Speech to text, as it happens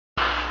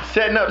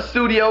Setting up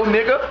studio,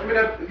 nigga.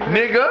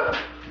 Nigga.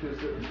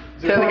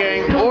 Tell the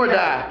game or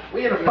die.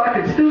 We in a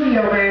fucking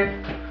studio,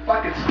 man.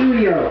 Fucking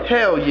studio.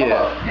 Hell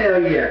yeah.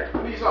 Hell yeah.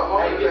 We need something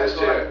longer than this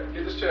chair.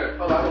 Get this chair.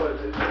 Hold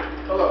on,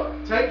 hold up.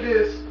 Take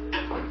this.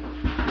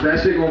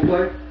 That shit gonna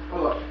play?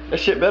 Hold up. That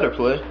shit better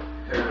play.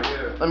 Hell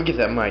yeah. Let me get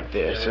that mic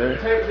there, sir.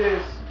 Take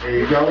this. There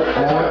you go.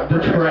 On the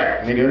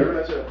track,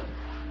 nigga.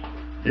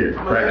 Here,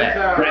 right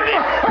back. Right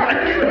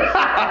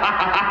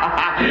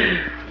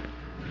back.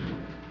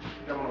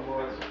 Come on,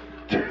 boys.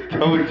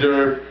 Come with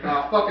Jerv.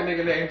 Nah, fucking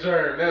nigga named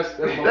Jerv. That's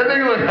That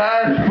nigga look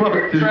high as fuck.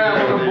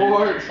 Trav on the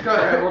boards.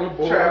 Trav on the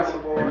boards. Trav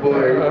on the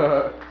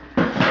boards.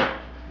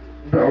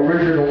 The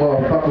original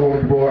motherfucker on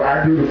the board.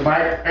 I do the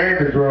mic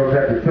and the drums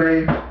at the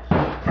same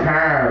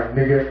time,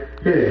 nigga.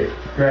 Here,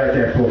 grab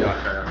that for me.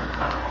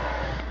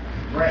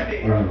 Right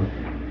there.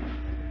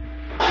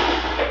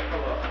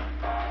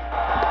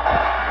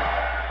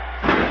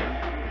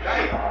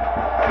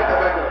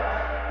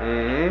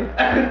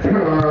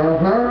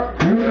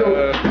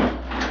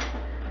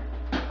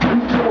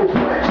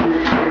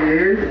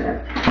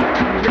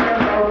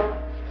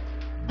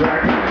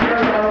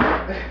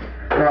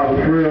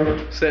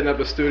 Setting up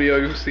the studio,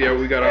 you see how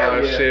we got all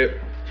that shit.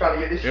 Trying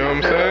to get this You know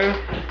what I'm saying?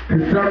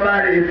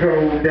 Somebody is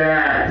gonna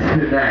die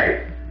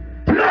tonight.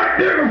 Block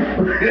them!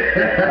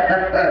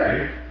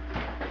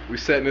 We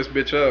setting this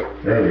bitch up.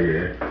 Oh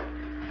yeah.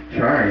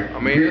 Trying. I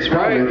mean, it's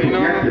right, you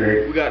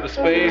know. We got the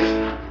space.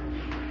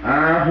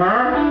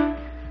 Uh-huh.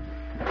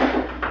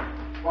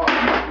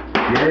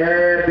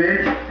 Yeah,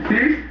 bitch.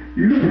 See?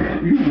 You.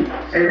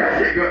 Hey, that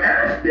shit go,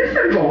 this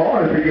shit go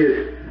hard to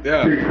get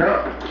picked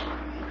up.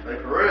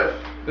 Like for real.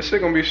 This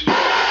shit gonna be straight.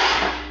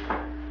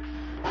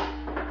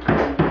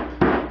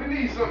 We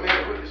need something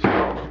to put this shit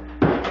on.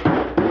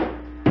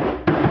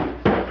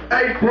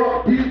 Hey,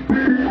 bro, these